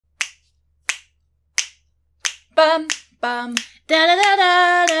bum bum da da da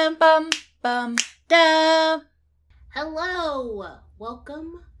da da bum bum da. Hello,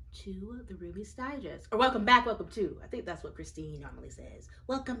 welcome to the Roomies Digest, or welcome back, welcome to. I think that's what Christine normally says.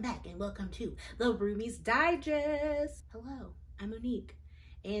 Welcome back and welcome to the Roomies Digest. Hello, I'm Monique,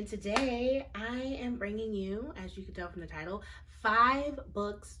 and today I am bringing you, as you can tell from the title, 5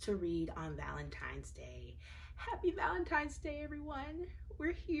 books to read on Valentine's Day. Happy Valentine's Day, everyone.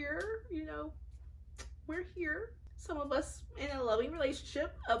 We're here, we're here. Some of us in a loving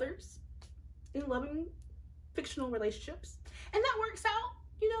relationship, others in loving fictional relationships. And that works out,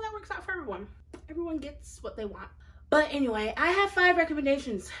 that works out for everyone. Everyone gets what they want. But anyway, I have 5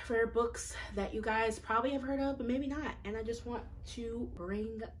 recommendations for books that you guys probably have heard of, but maybe not. And I just want to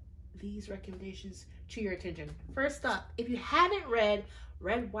bring these recommendations to your attention. First up, if you haven't read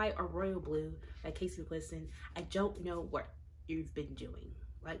Red, White, or Royal Blue by Casey Wilson, I don't know what you've been doing.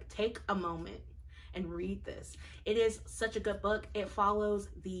 Like, take a moment and read this. It is such a good book. It follows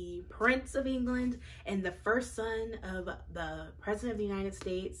the Prince of England and the first son of the President of the United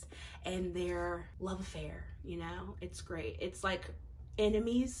States and their love affair, It's great. It's like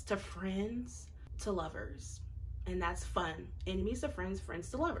enemies to friends to lovers. And that's fun. Enemies to friends, friends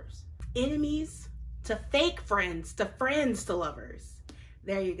to lovers. Enemies to fake friends to lovers.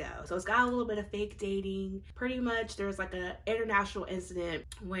 There you go. So it's got a little bit of fake dating. Pretty much there's like an international incident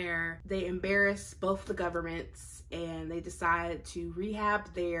where they embarrass both the governments and they decide to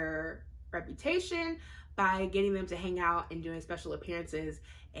rehab their reputation by getting them to hang out and doing special appearances,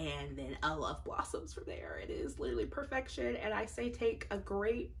 and then a love blossoms from there. It is literally perfection, and I say take a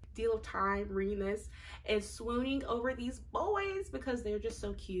great deal of time reading this and swooning over these boys because they're just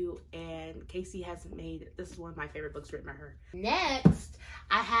so cute. And Casey has made this is one of my favorite books written by her. Next,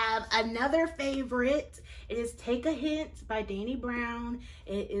 I have another favorite. It is Take a Hint by Dani Brown.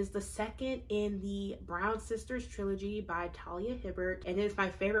 It is the second in the Brown Sisters trilogy by Talia Hibbert, and it is my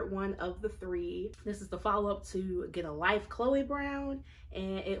favorite one of the 3. This is the follow-up to Get a Life, Chloe Brown,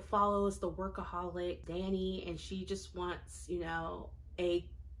 and it follows the workaholic Dani, and she just wants, a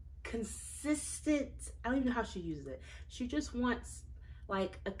consistent, I don't even know how she uses it. She just wants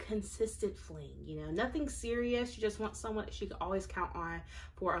like a consistent fling, nothing serious. She just wants someone that she can always count on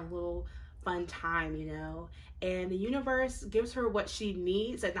for a little fun time, and the universe gives her what she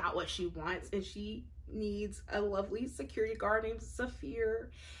needs and not what she wants. And she needs a lovely security guard named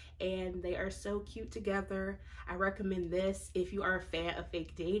Saphir, and they are so cute together. I recommend this if you are a fan of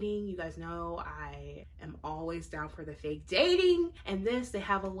fake dating. You guys know I am always down for the fake dating. And this, they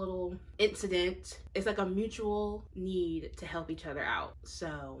have a little incident. It's like a mutual need to help each other out.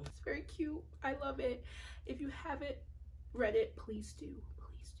 So it's very cute. I love it. If you haven't read it, please do.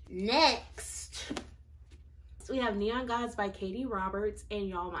 Please do. Next, so we have Neon Gods by Katie Roberts. And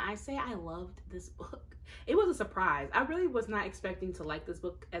y'all, when I say I loved this book, it was a surprise. I really was not expecting to like this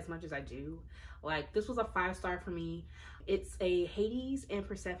book as much as I do. Like, this was a 5-star for me. It's a Hades and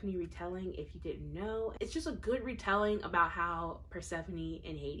Persephone retelling, if you didn't know. It's just a good retelling about how Persephone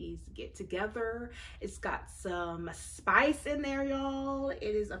and Hades get together. It's got some spice in there, y'all. It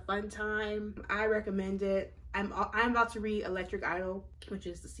is a fun time. I recommend it. I'm about to read Electric Idol, which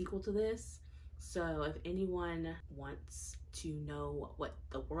is the sequel to this. So if anyone wants to know what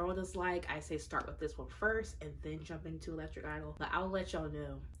the world is like, I say start with this one first and then jump into Electric Idol. But I'll let y'all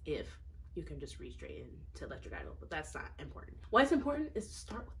know if you can just read straight into Electric Idol, but that's not important. What's important is to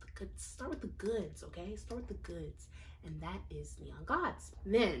start with the goods. Start with the goods, okay? Start with the goods, and that is Neon Gods.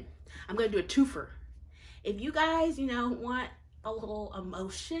 Then I'm gonna do a twofer. If you guys, want a little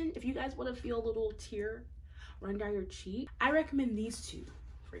emotion, if you guys want to feel a little tear run down your cheek, I recommend these 2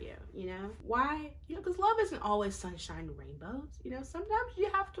 for you. Why? Because love isn't always sunshine and rainbows. Sometimes you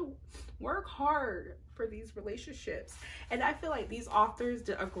have to work hard for these relationships, and I feel like these authors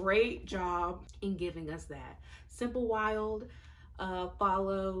did a great job in giving us that. Simple Wild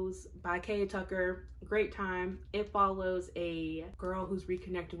follows by Kay Tucker. Great time. It follows a girl who's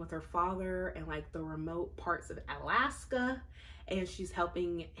reconnecting with her father in like the remote parts of Alaska, and she's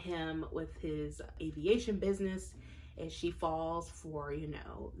helping him with his aviation business. And she falls for,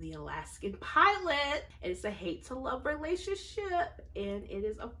 the Alaskan pilot. And it's a hate to love relationship. And it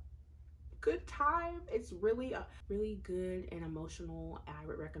is a good time. It's really good and emotional. I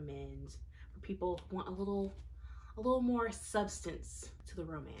would recommend for people who want a little more substance to the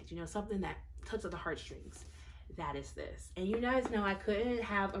romance. Something that tugs at the heartstrings. That is this. And you guys know I couldn't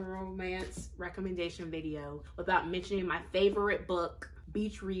have a romance recommendation video without mentioning my favorite book,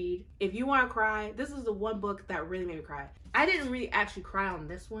 beach read. If you want to cry, this is the one book that really made me cry. I didn't really actually cry on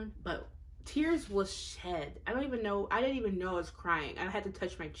this one, but tears was shed. I didn't even know I was crying. I had to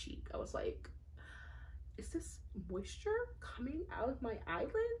touch my cheek. I was like, is this moisture coming out of my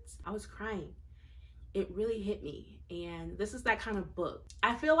eyelids? I was crying. It really hit me. And this is that kind of book.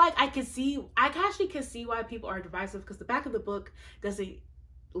 I feel like I actually can see why people are divisive, because the back of the book doesn't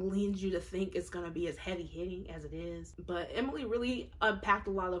lead you to think it's gonna be as heavy hitting as it is. But Emily really unpacked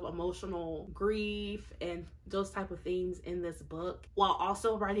a lot of emotional grief and those type of themes in this book, while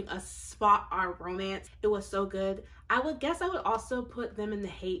also writing a spot on romance. It was so good. I would guess I would also put them in the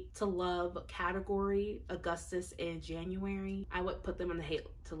hate to love category, Augustus and January. I would put them in the hate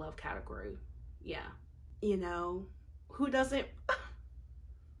to love category. Yeah, you know, who doesn't?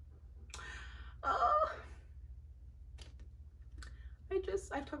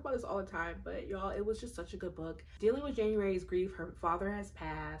 I talk about this all the time, but y'all, it was just such a good book. Dealing with January's grief, her father has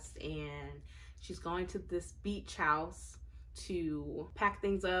passed and she's going to this beach house to pack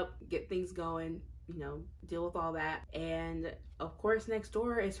things up, get things going, you know, deal with all that. And of course, next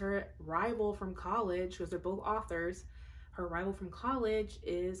door is her rival from college, because they're both authors. Her rival from college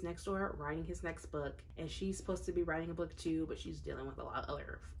is next door writing his next book, and she's supposed to be writing a book too, but she's dealing with a lot of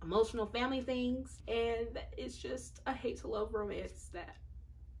other emotional family things, and it's just a hate to love romance that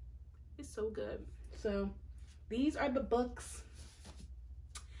is so good. So these are the books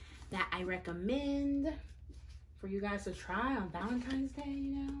that I recommend for you guys to try on Valentine's Day.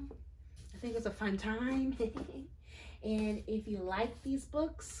 You know, I think it's a fun time. And if you like these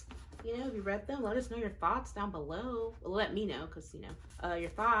books, you know, if you read them, let us know your thoughts down below. Well, let me know, because, you know,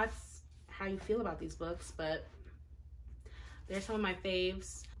 your thoughts, how you feel about these books. But they're some of my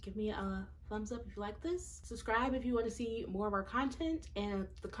faves. Give me a thumbs up if you like this. Subscribe if you want to see more of our content. And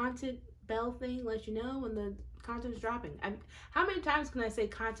the content bell thing lets you know when the content is dropping. How many times can I say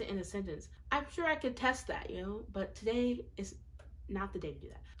content in a sentence? I'm sure I could test that, you know, but today is not the day to do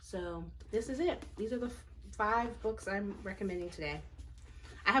that. So this is it. These are the 5 books I'm recommending today.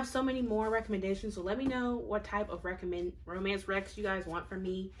 I have so many more recommendations, so let me know what type of romance recs you guys want from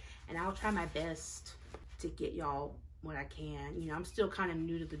me, and I'll try my best to get y'all what I can. You know, I'm still kind of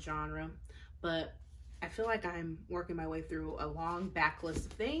new to the genre, but I feel like I'm working my way through a long backlist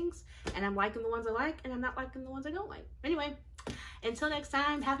of things, and I'm liking the ones I like, and I'm not liking the ones I don't like. Anyway, until next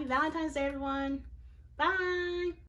time, happy Valentine's Day, everyone. Bye.